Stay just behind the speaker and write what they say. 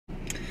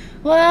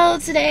Well,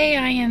 today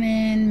I am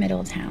in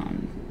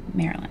Middletown,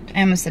 Maryland.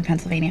 I almost said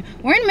Pennsylvania.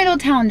 We're in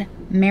Middletown,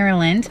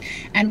 Maryland,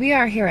 and we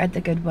are here at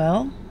the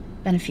Goodwill.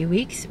 Been a few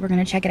weeks. We're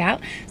gonna check it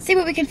out, see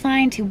what we can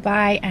find to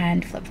buy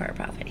and flip for a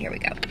profit. Here we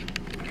go.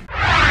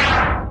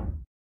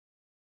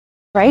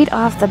 Right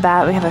off the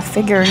bat, we have a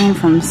figurine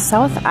from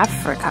South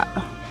Africa.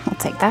 I'll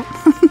take that.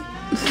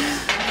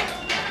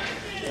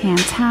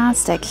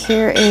 Fantastic.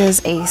 Here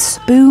is a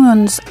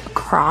spoons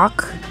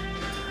crock.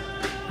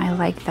 I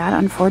like that.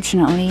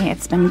 Unfortunately,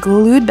 it's been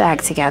glued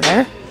back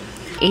together.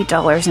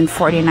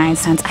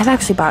 $8.49. I've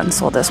actually bought and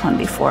sold this one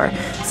before.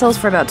 It sells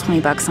for about 20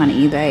 bucks on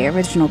eBay.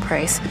 Original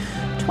price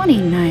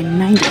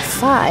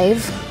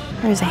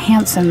 $29.95. There's a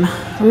handsome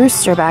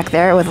rooster back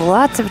there with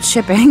lots of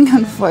chipping,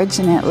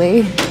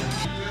 unfortunately.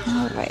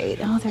 All right.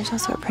 Oh, there's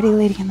also a pretty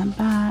lady in the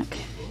back.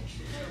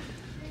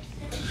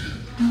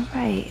 All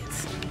right.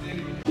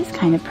 She's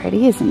kind of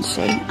pretty, isn't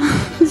she?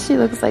 She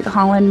looks like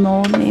Holland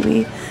mold,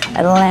 maybe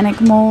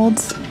Atlantic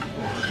molds.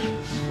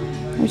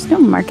 There's no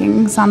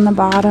markings on the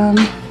bottom.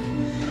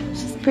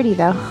 She's pretty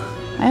though.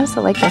 I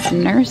also like this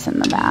nurse in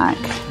the back,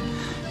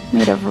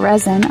 made of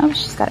resin. Oh,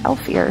 she's got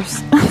elf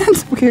ears.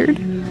 That's weird.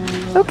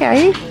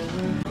 Okay.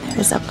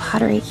 There's a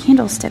pottery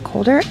candlestick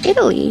holder,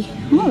 Italy.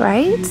 All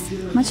right.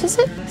 How much is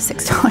it?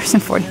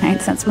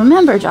 $6.49.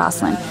 Remember,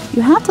 Jocelyn,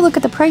 you have to look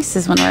at the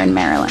prices when we're in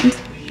Maryland.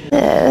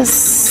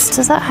 This,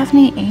 does that have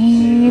any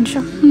age?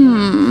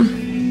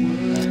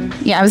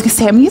 Yeah, I was gonna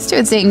say, I'm used to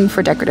it saying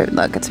for decorative.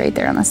 Look, it's right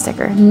there on the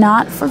sticker.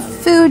 Not for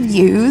food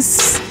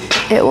use.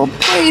 It will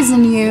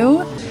poison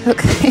you.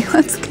 Okay,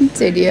 let's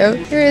continue.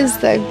 Here is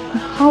the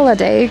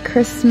holiday,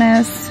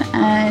 Christmas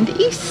and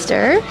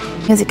Easter.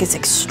 Music is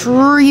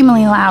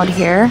extremely loud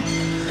here,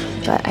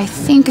 but I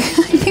think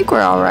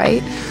we're all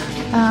right.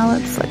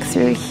 Let's look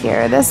through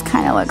here. This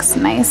kind of looks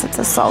nice. It's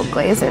a salt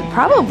glaze. It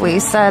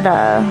probably said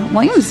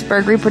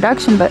Williamsburg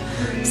reproduction, but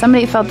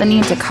somebody felt the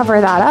need to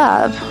cover that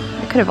up.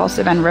 It could have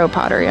also been row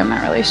pottery. I'm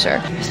not really sure.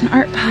 There's an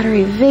art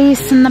pottery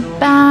vase in the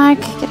back.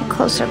 Get a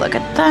closer look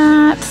at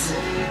that.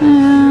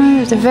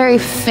 There's a very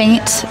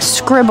faint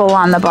scribble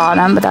on the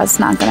bottom, but that's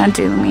not going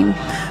to do me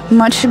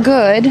much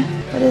good.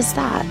 What is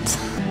that?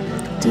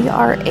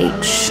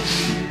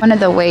 DRH. One of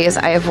the ways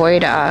I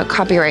avoid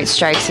copyright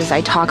strikes is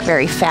I talk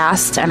very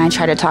fast and I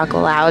try to talk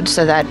loud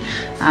so that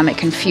it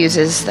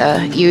confuses the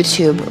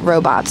YouTube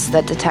robots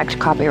that detect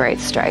copyright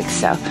strikes.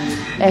 So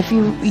if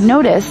you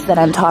notice that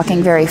I'm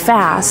talking very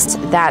fast,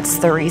 that's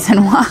the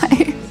reason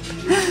why.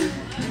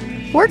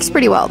 Works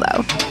pretty well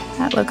though.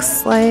 That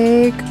looks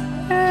like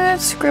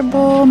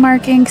scribble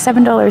marking,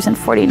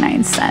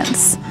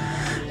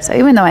 $7.49. So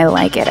even though I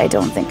like it, I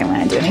don't think I'm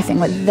going to do anything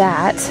with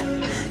that.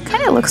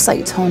 Kind of looks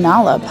like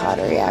tonala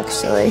pottery,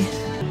 actually.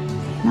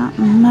 Not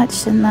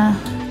much in the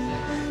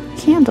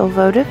candle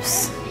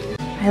votives.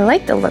 I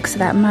like the looks of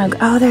that mug.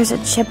 Oh, there's a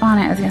chip on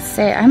it. I was gonna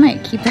say, I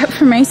might keep that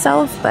for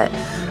myself, but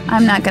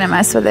I'm not gonna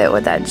mess with it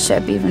with that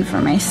chip, even for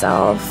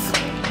myself.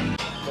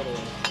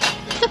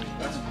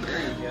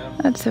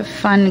 That's a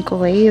fun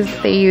glaze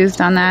they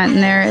used on that,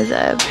 and there is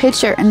a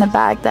picture in the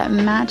back that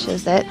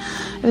matches it.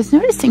 I was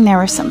noticing there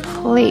were some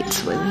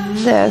plates with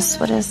this.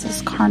 What is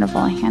this?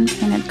 Carnival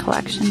hand-painted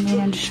collection made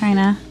in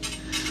China.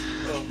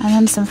 And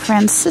then some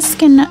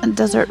Franciscan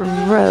desert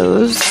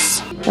rose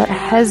that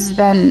has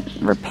been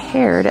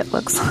repaired, it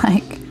looks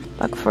like.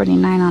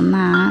 $1.49 on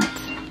that.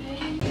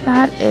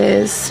 That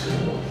is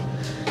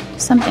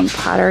something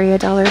pottery,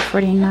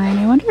 $1.49.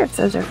 I wonder if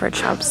those are for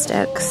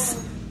chopsticks.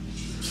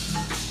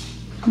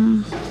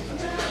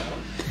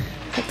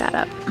 Pick that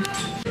up.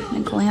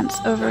 And glance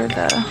over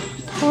the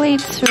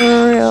plates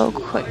real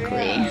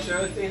quickly.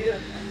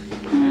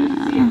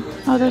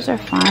 Oh, those are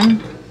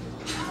fun.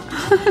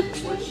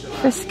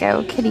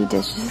 Frisco kitty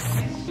dishes.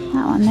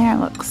 That one there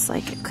looks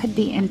like it could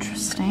be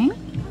interesting.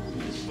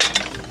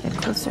 Get a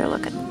closer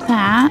look at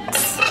that.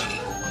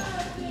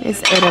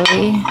 It's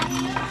Italy.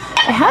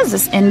 It has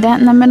this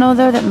indent in the middle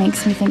though that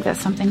makes me think that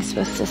something's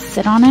supposed to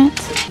sit on it.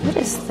 What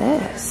is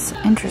this?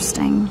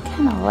 Interesting.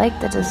 Kind of like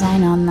the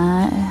design on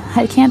that.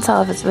 I can't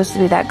tell if it's supposed to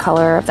be that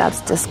color or if that's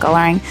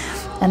discoloring.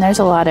 And there's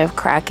a lot of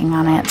cracking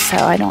on it, so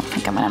I don't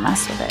think I'm gonna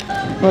mess with it.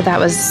 Well, that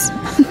was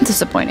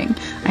disappointing.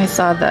 I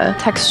saw the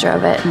texture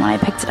of it, and when I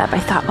picked it up, I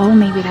thought, oh,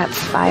 maybe that's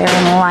fire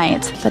and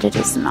light, but it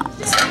is not.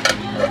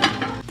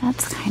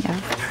 That's kind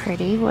of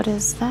pretty. What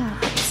is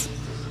that?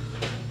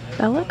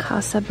 Bella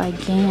Casa by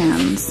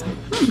Gans.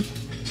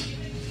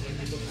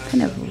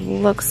 Kind of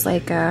looks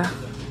like a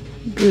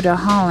Gouda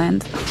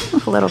Holland,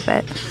 a little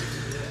bit.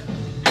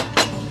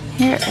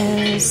 Here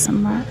is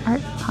some more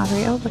art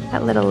pottery. Oh, look at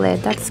that little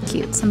lid. That's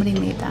cute. Somebody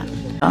made that.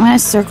 I'm going to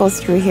circle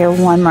through here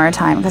one more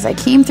time because I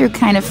came through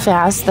kind of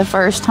fast the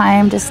first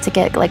time just to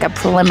get like a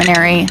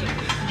preliminary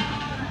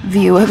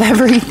view of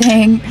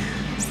everything.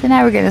 So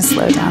now we're going to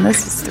slow down.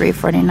 This is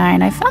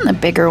 $3.49. I found the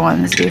bigger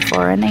ones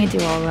before and they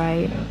do all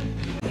right.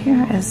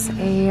 Here is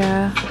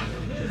a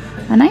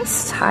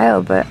nice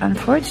tile, but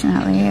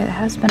unfortunately it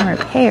has been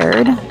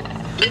repaired.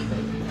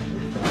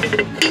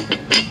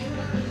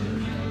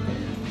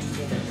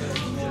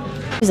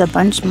 There's a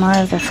bunch more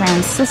of the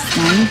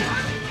Franciscan.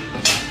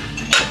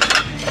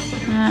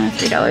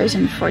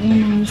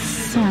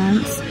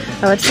 $3.49.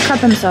 Oh, it's a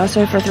cup and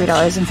saucer for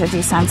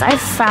 $3.50. I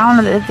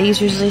found that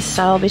these usually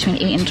sell between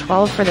 8 and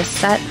 12 for the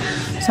set,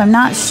 so I'm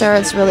not sure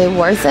it's really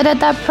worth it at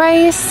that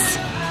price.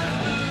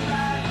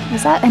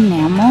 Is that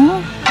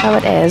enamel? Oh,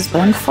 it is,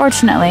 but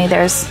unfortunately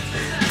there's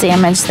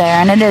damage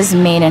there, and it is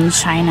made in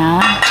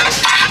China.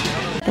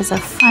 It's a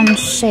fun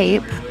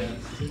shape.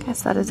 I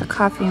guess that is a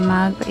coffee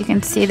mug, but you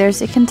can see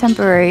there's a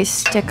contemporary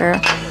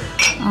sticker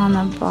on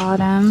the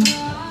bottom.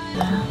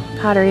 The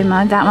pottery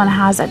mug, that one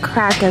has a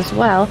crack as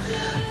well.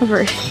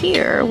 Over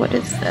here, what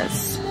is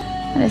this?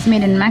 That is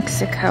made in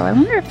Mexico. I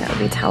wonder if that would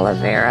be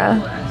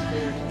Talavera.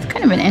 It's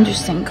kind of an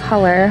interesting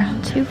color.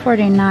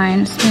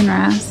 $2.49 spoon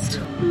rest.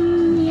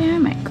 Yeah, I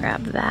might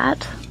grab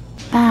that.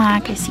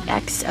 Back, I see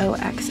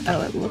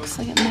XOXO. It looks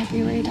like it might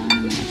be right on.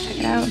 I'm gonna check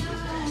it out.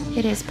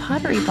 It is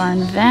Pottery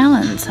Barn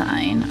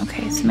Valentine.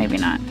 Okay, so maybe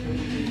not.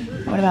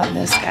 What about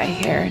this guy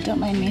here? Don't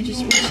mind me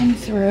just reaching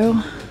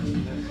through.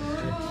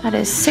 That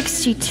is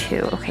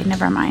 62. Okay,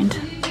 never mind.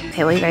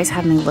 Okay, well, you guys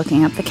have me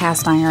looking up the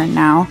cast iron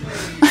now.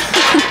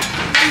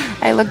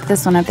 I looked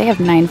this one up. They have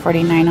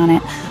 $9.49 on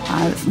it.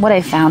 What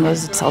I found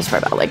was it sells for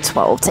about like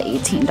 $12 to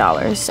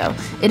 $18. So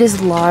it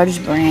is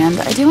large brand.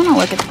 I do want to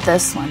look at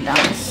this one down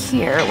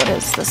here. What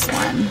is this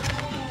one?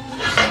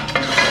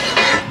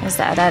 Is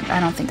that? I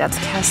don't think that's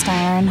cast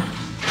iron.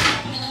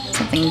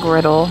 Something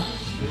griddle.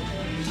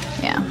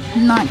 Yeah,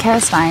 not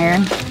cast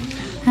iron.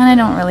 And I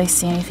don't really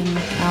see anything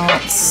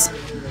else.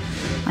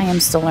 I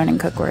am still learning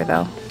cookware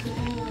though.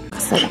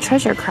 So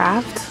Treasure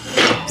Craft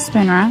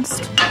spoon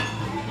rest.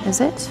 Is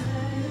it?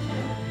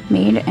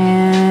 Made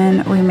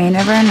in, we may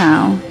never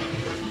know.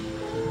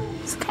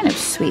 It's kind of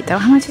sweet though.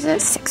 How much is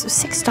it?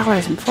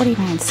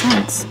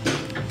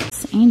 $6.49.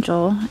 This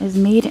angel is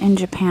made in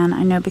Japan.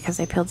 I know because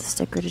I peeled the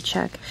sticker to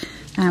check.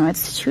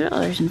 It's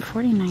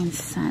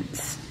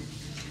 $2.49.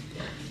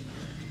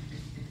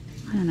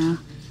 I don't know.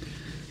 I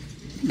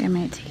think I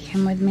might take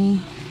him with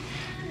me.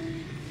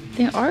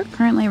 They are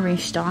currently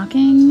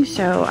restocking,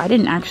 so I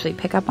didn't actually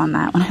pick up on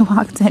that when I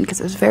walked in because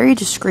it was very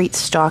discreet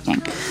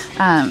stocking.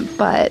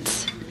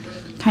 But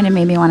kind of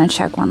made me want to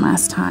check one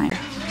last time.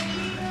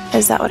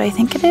 Is that what I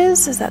think it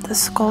is? Is that the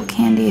Skull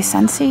Candy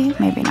Sensi?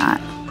 Maybe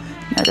not.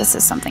 No, this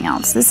is something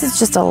else. This is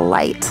just a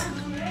light.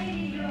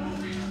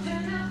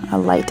 A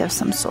light of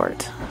some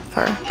sort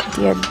for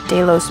Dia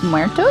de los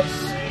Muertos?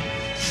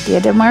 Dia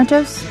de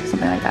Muertos?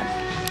 Something like that.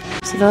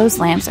 So those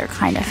lamps are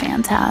kind of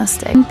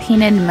fantastic.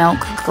 Painted milk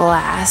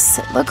glass.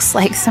 It looks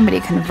like somebody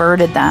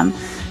converted them.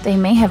 They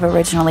may have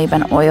originally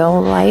been oil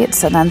lights,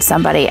 so then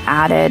somebody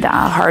added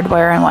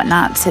hardware and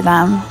whatnot to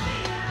them.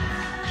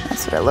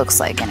 That's what it looks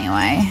like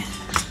anyway.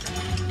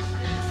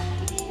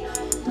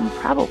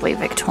 Probably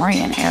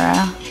Victorian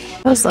era.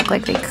 Those look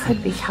like they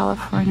could be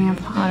California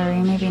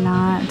pottery, maybe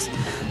not.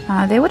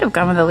 They would have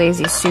gone with a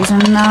Lazy Susan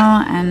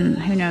though, and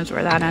who knows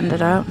where that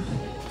ended up.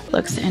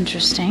 Looks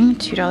interesting,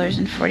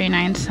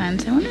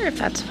 $2.49. I wonder if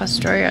that's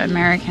Fostoria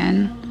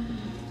American.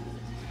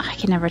 I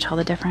can never tell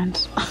the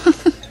difference.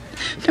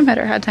 No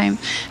matter how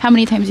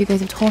many times you guys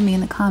have told me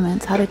in the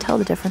comments how to tell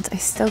the difference, I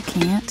still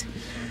can't.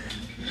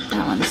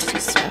 That one's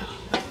just a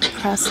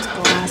pressed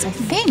glass. I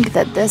think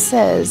that this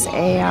is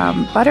a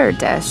butter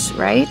dish,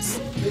 right?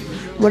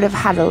 Would have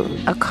had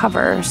a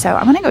cover, so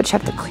I'm gonna go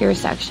check the clear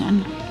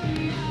section.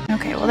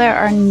 Okay, well there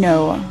are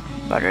no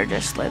butter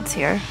dish lids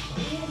here.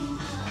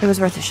 It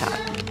was worth a shot.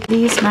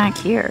 These back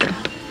here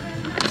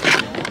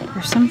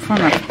are some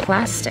form of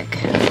plastic.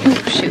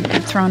 Oh shoot,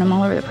 I'm throwing them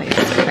all over the place.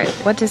 Okay,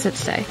 what does it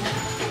say?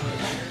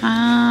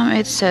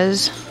 It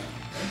says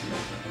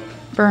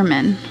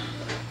Berman.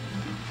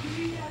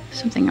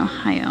 Something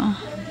Ohio.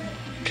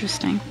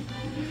 Interesting.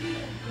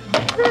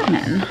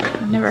 Berman.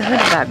 I've never heard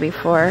of that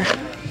before.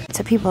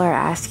 So people are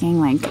asking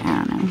like,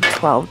 I don't know,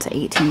 $12 to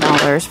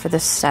 $18 for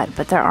this set,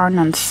 but there are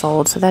none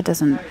sold, so that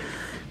doesn't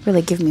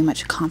really give me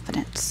much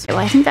confidence. Well,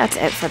 I think that's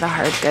it for the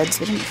hard goods.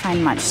 We didn't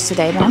find much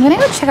today, but I'm gonna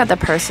go check out the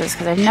purses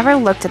because I've never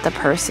looked at the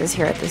purses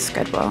here at this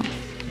Goodwill.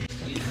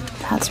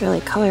 That's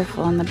really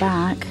colorful in the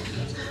back.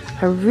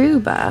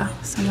 Aruba.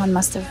 Someone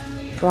must have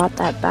brought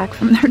that back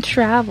from their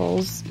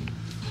travels.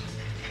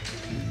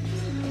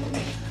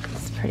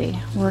 It's pretty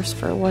worse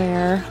for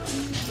wear.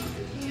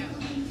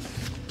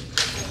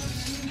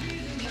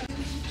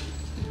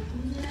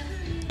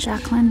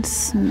 Jacqueline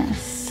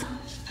Smith.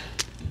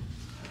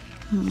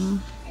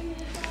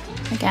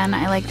 Again,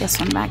 I like this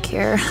one back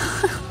here.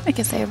 I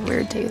guess I have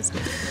weird taste.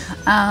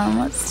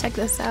 Let's check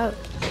this out.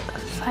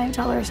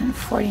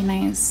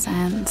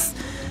 $5.49.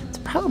 It's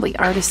probably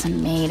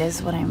artisan made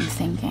is what I'm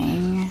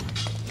thinking.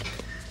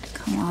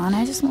 Come on,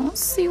 I just want to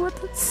see what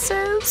that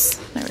says.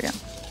 There we go.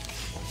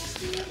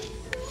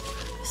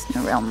 There's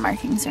no real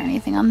markings or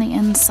anything on the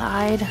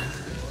inside.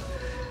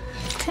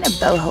 Kind of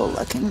boho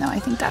looking though. I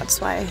think that's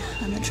why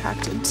I'm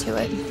attracted to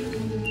it.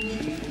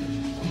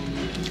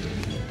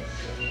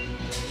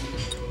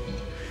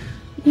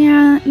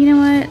 Yeah, you know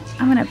what?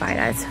 I'm gonna buy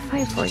that. It's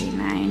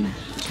 $5.49.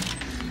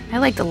 I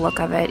like the look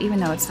of it, even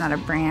though it's not a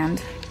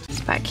brand. It's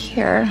back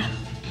here.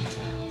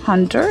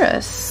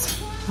 Honduras.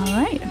 All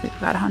right, we've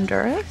got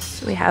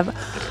Honduras. We have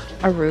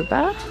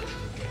Aruba.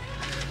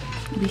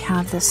 We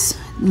have this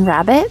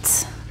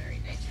rabbit.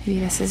 Maybe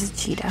this is a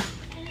cheetah.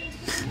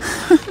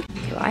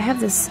 Okay, well, I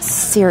have this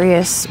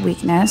serious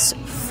weakness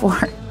for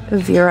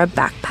Vera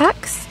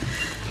backpacks.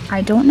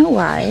 I don't know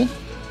why,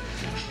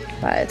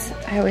 but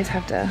I always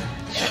have to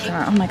check them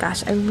out. Oh my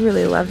gosh, I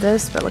really love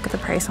this, but look at the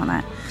price on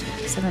it.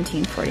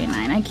 $17.49.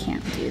 I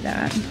can't do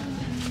that.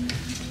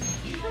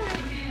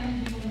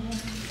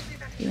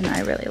 Even though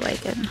I really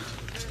like it.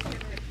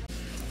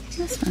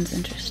 This one's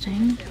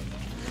interesting.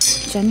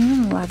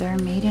 Genuine leather,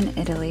 made in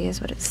Italy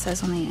is what it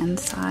says on the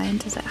inside.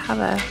 Does it have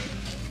a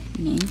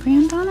name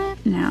brand on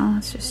it? No,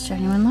 it's just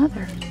genuine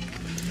leather.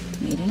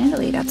 Made in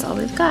Italy, that's all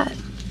we've got.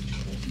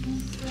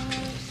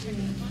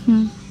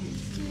 I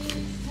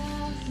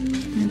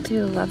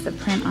do love the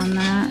print on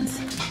that.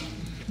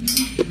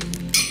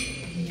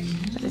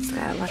 But it's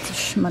got lots of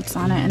schmutz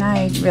on it, and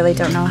I really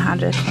don't know how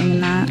to clean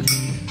that.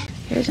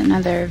 Here's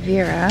another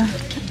Vera.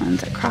 That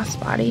one's a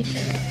crossbody.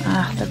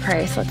 The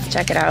price, let's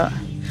check it out.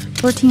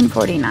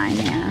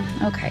 $14.49,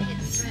 yeah, okay.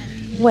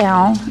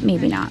 Well,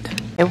 maybe not.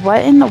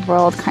 What in the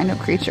world kind of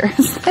creature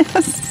is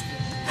this?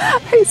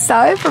 I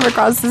saw it from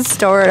across the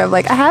store and I'm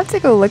like, I have to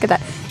go look at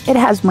that. It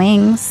has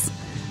wings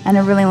and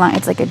a really long,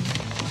 it's like a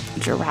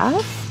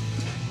giraffe?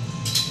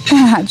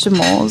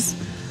 Hatchimals.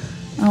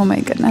 Oh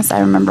my goodness,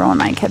 I remember when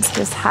my kids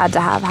just had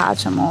to have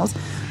Hatchimals.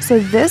 So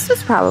this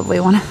was probably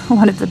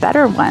one of the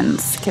better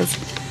ones because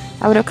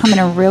that would have come in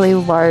a really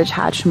large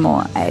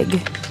Hatchimal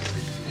egg.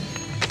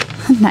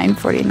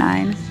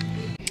 $9.49.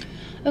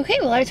 Okay,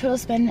 well our total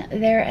spend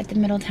there at the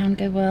Middletown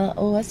Goodwill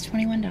was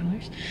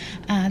 $21.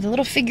 The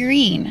little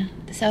figurine,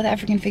 the South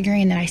African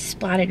figurine that I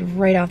spotted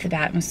right off the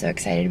bat and was so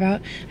excited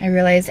about, I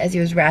realized as he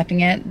was wrapping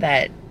it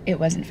that it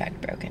was in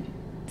fact broken.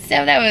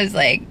 So that was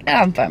like,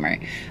 oh, bummer.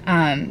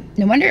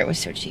 No wonder it was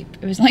so cheap.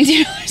 It was only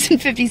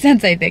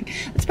 $2.50, I think.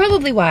 That's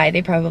probably why.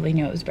 They probably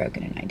knew it was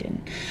broken and I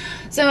didn't.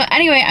 So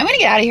anyway, I'm gonna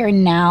get out of here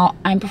now.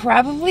 I'm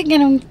probably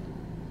going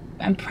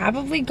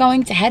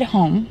to head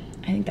home.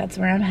 I think that's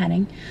where I'm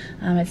heading.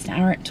 It's an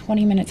hour and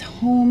 20 minutes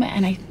home,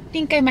 and I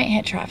think I might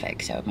hit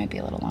traffic, so it might be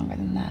a little longer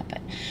than that, but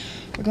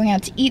we're going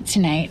out to eat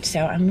tonight, so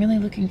I'm really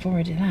looking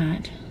forward to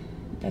that.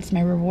 That's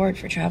my reward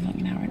for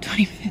traveling an hour and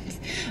 20 minutes.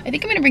 I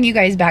think I'm gonna bring you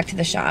guys back to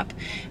the shop,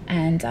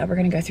 and we're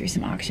gonna go through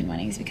some auction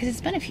winnings because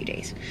it's been a few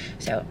days.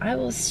 So I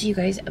will see you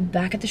guys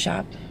back at the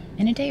shop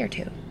in a day or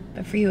two.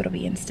 But for you, it'll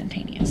be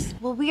instantaneous.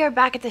 Well, we are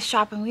back at the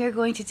shop and we are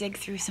going to dig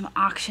through some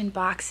auction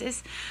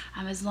boxes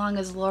as long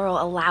as Laurel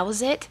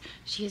allows it.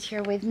 She is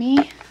here with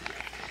me.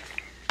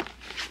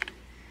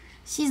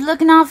 She's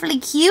looking awfully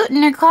cute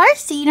in her car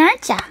seat,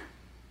 aren't ya?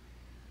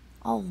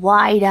 All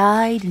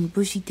wide-eyed and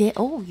bushy-tailed.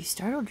 Oh, you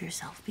startled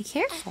yourself. Be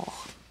careful.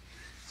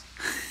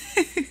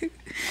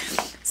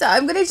 So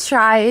I'm going to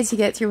try to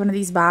get through one of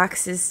these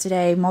boxes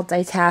today,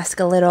 multitask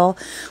a little.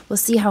 We'll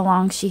see how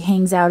long she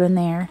hangs out in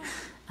there.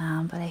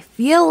 But I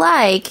feel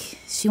like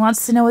she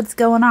wants to know what's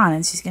going on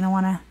and she's going to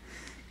want to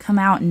come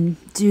out and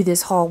do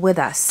this haul with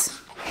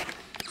us.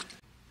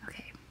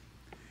 Okay.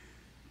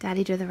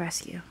 Daddy to the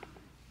rescue.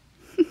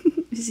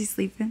 Is he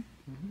sleeping?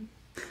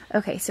 Mm-hmm.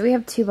 Okay, so we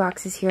have two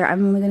boxes here.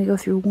 I'm only going to go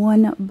through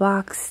one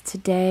box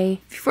today.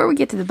 Before we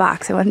get to the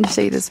box, I wanted to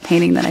show you this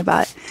painting that I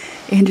bought.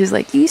 Andrew's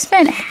like, you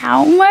spent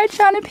how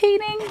much on a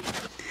painting?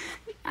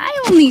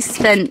 I only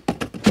spent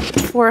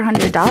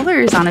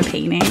 $400 on a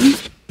painting.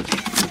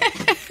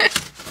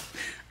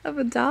 Of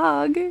a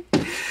dog.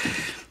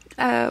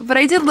 But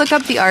I did look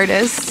up the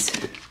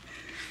artist,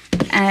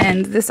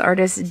 and this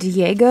artist,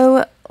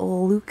 Diego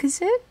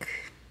Lukacic,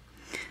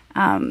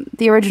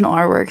 the original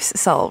artworks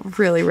sell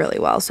really, really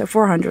well, so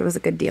 $400 was a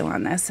good deal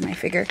on this, and I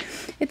figure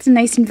it's a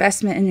nice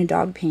investment in a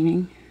dog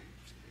painting,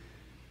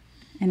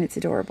 and it's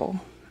adorable.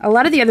 A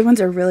lot of the other ones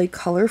are really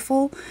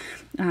colorful.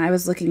 I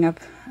was looking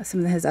up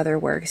some of his other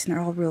works, and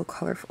they're all real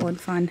colorful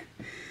and fun.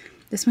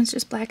 This one's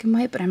just black and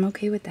white, but I'm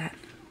okay with that.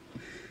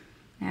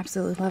 I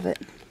absolutely love it.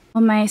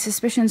 Well, my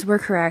suspicions were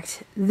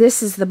correct.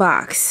 This is the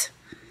box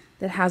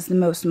that has the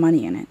most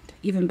money in it,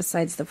 even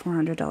besides the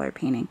 $400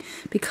 painting,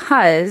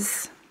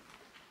 because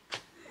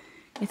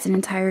it's an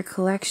entire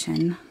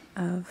collection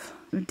of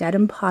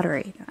Dedham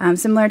pottery,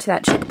 similar to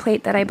that chick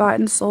plate that I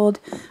bought and sold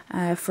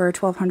for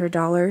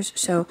 $1,200.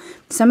 So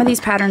some of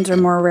these patterns are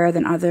more rare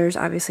than others.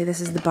 Obviously, this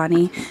is the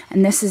bunny,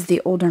 and this is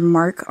the older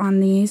mark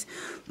on these,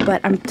 but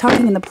I'm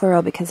talking in the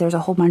plural because there's a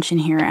whole bunch in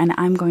here, and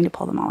I'm going to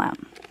pull them all out.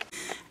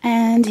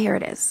 And here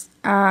it is.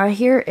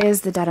 Here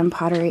is the Dedham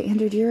pottery.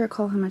 Andrew, do you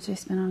recall how much I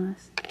spent on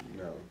this?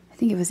 No. I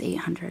think it was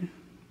 $800.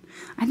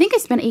 I think I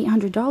spent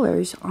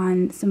 $800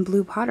 on some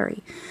blue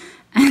pottery.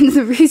 And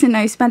the reason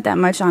I spent that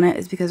much on it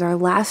is because our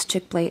last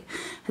chick plate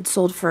had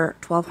sold for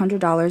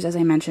 $1,200, as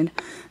I mentioned.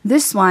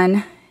 This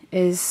one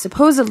is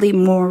supposedly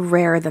more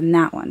rare than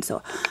that one.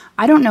 So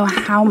I don't know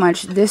how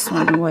much this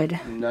one would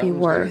be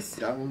worth.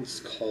 That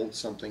one's called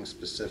something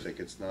specific.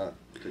 It's not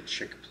the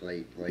chick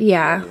plate like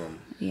yeah. the other one.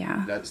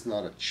 Yeah. That's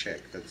not a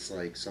chick. That's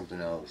like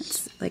something else.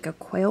 It's like a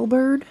quail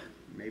bird?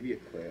 Maybe a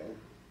quail.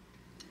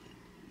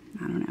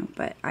 I don't know,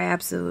 but I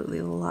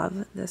absolutely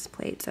love this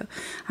plate. So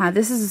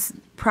this is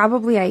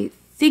probably, I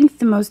think,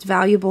 the most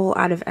valuable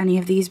out of any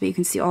of these, but you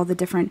can see all the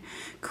different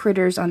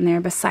critters on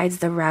there besides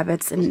the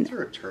rabbits. And isn't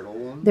there a turtle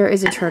one? There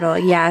is a turtle,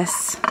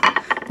 yes.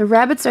 The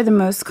rabbits are the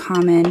most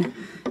common.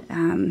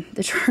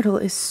 The turtle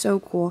is so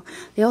cool.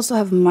 They also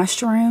have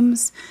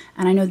mushrooms,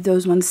 and I know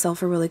those ones sell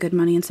for really good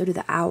money, and so do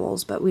the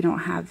owls, but we don't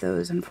have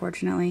those,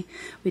 unfortunately.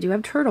 We do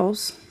have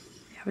turtles.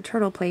 We have a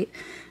turtle plate,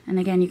 and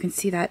again, you can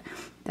see that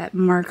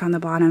mark on the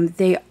bottom.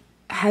 They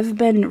have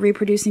been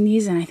reproducing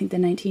these in, I think, the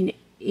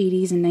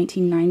 1980s and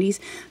 1990s.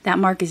 That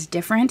mark is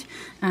different,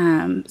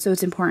 so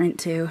it's important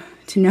to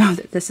know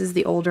that this is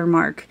the older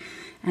mark,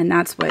 and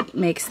that's what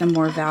makes them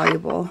more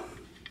valuable.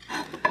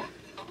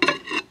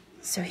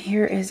 So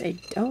here is a,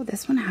 oh,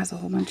 this one has a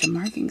whole bunch of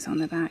markings on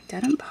the back.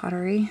 Dedham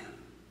Pottery.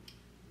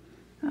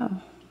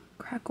 Oh,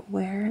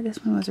 Crackleware. This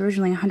one was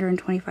originally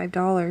 $125.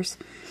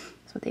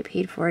 That's what they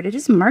paid for it. It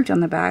is marked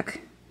on the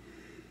back.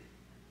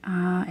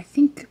 I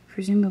think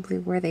presumably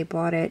where they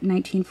bought it.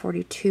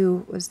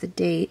 1942 was the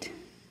date.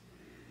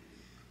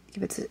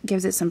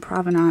 Gives it some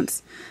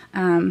provenance.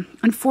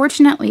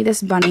 Unfortunately,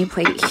 this bunny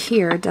plate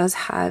here does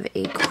have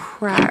a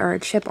crack or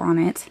a chip on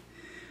it.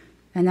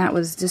 And that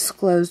was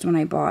disclosed when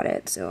I bought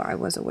it, so I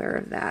was aware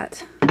of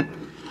that.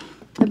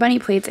 The bunny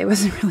plates, I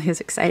wasn't really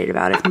as excited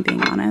about, if I'm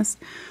being honest.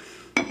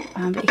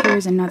 But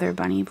here's another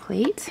bunny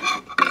plate.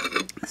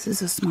 This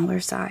is a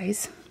smaller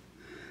size.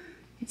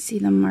 You can see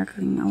the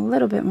marking a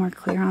little bit more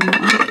clear on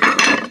that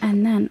one.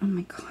 And then, oh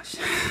my gosh.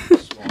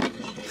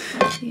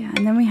 Yeah,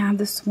 and then we have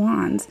the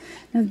swans.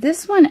 Now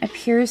this one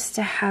appears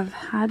to have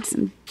had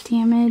some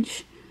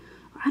damage.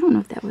 I don't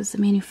know if that was the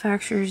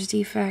manufacturer's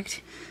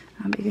defect.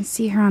 But you can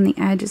see here on the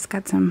edge, it's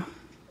got some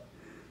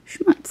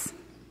schmutz.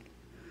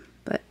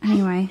 But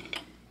anyway,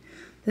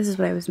 this is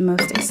what I was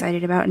most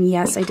excited about. And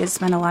yes, I did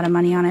spend a lot of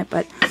money on it,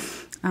 but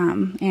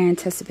I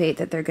anticipate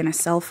that they're going to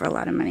sell for a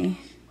lot of money.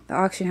 The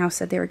auction house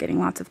said they were getting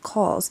lots of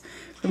calls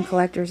from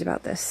collectors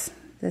about this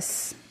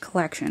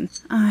collection.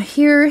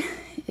 Here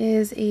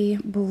is a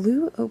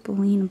blue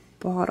opaline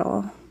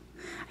bottle.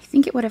 I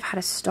think it would have had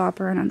a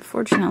stopper, and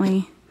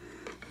unfortunately,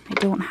 I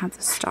don't have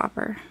the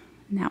stopper.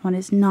 And that one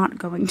is not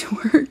going to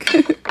work.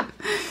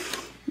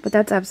 But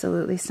that's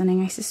absolutely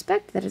stunning. I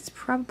suspect that it's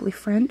probably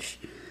French.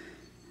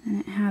 And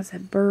it has a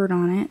bird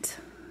on it.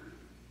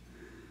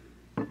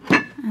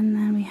 And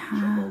then we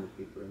have...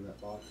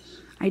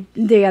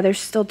 Yeah, there's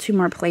still 2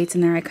 more plates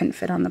in there. I couldn't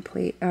fit on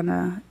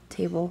the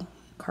table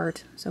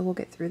cart. So we'll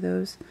get through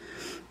those.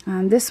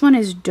 This one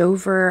is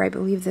Dover. I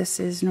believe this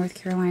is North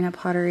Carolina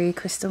pottery,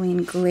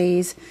 crystalline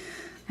glaze.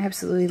 I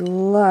absolutely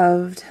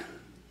loved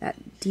that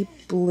deep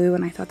blue,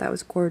 and I thought that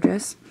was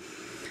gorgeous.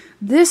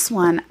 This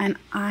one, and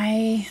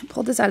I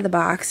pulled this out of the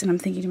box, and I'm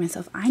thinking to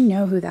myself, I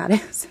know who that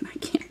is, and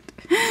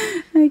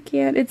I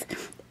can't. It's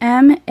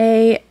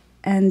M.A.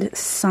 and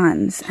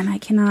Sons, and I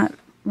cannot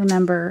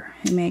remember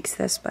who makes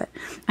this, but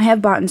I have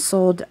bought and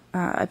sold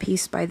a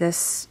piece by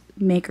this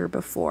maker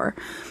before,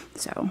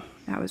 so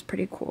that was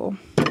pretty cool.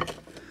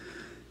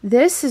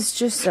 This is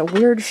just a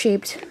weird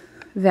shaped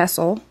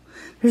vessel.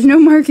 There's no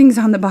markings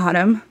on the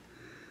bottom,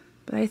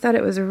 but I thought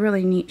it was a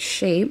really neat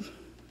shape.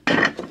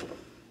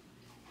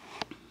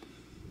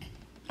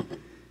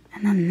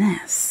 And then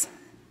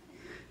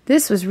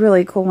this was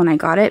really cool when I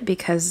got it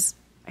because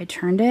I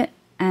turned it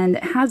and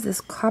it has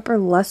this copper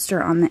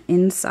luster on the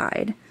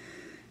inside.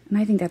 And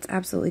I think that's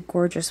absolutely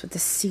gorgeous with the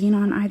scene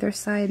on either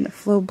side and the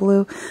flow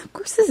blue. Of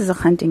course, this is a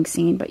hunting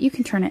scene, but you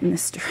can turn it in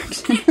this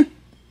direction.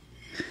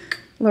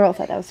 Laurel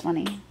thought that was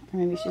funny. Or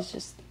maybe she's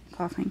just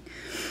coughing.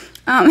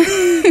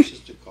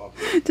 Just a cough.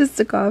 Just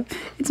a cough.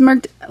 It's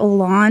marked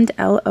Londe,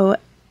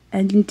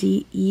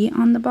 L-O-N-D-E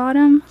on the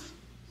bottom.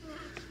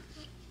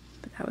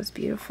 But that was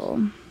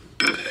beautiful.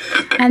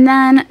 And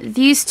then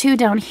these 2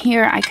 down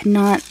here I could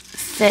not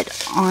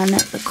fit on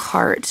the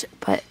cart,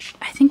 but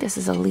I think this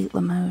is Elite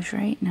Limoges,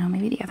 right? No,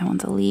 maybe the other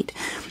one's Elite.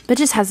 But it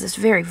just has this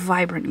very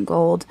vibrant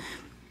gold.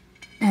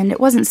 And it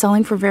wasn't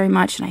selling for very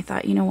much, and I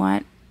thought, you know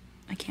what?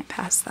 I can't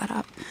pass that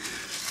up.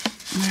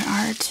 And there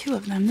are 2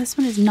 of them. This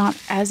one is not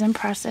as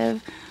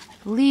impressive. I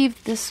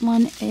believe this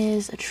one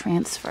is a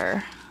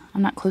transfer.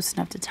 I'm not close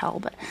enough to tell,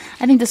 but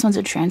I think this one's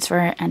a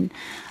transfer. And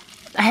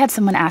I had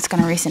someone ask on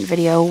a recent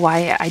video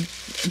why I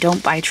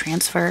don't buy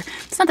transfer.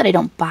 It's not that I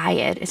don't buy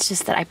it. It's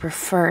just that I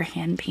prefer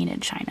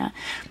hand-painted china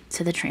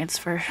to the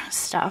transfer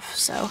stuff.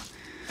 So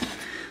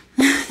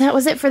that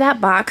was it for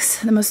that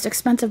box. The most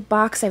expensive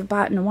box I've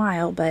bought in a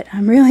while, but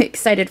I'm really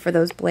excited for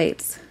those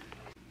plates.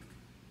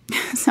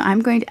 So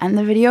I'm going to end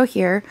the video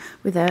here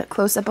with a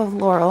close-up of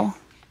Laurel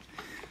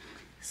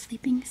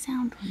sleeping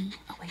soundly.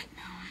 Oh wait,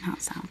 no,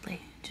 not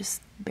soundly,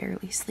 just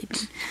barely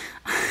sleeping.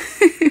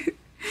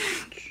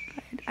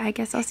 I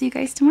guess I'll see you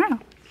guys tomorrow.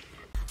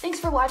 Thanks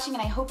for watching,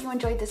 and I hope you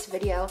enjoyed this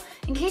video.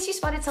 In case you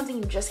spotted something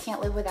you just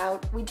can't live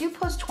without, we do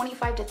post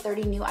 25 to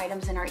 30 new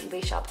items in our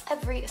eBay shop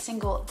every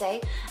single day,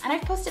 and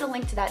I've posted a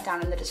link to that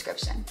down in the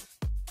description.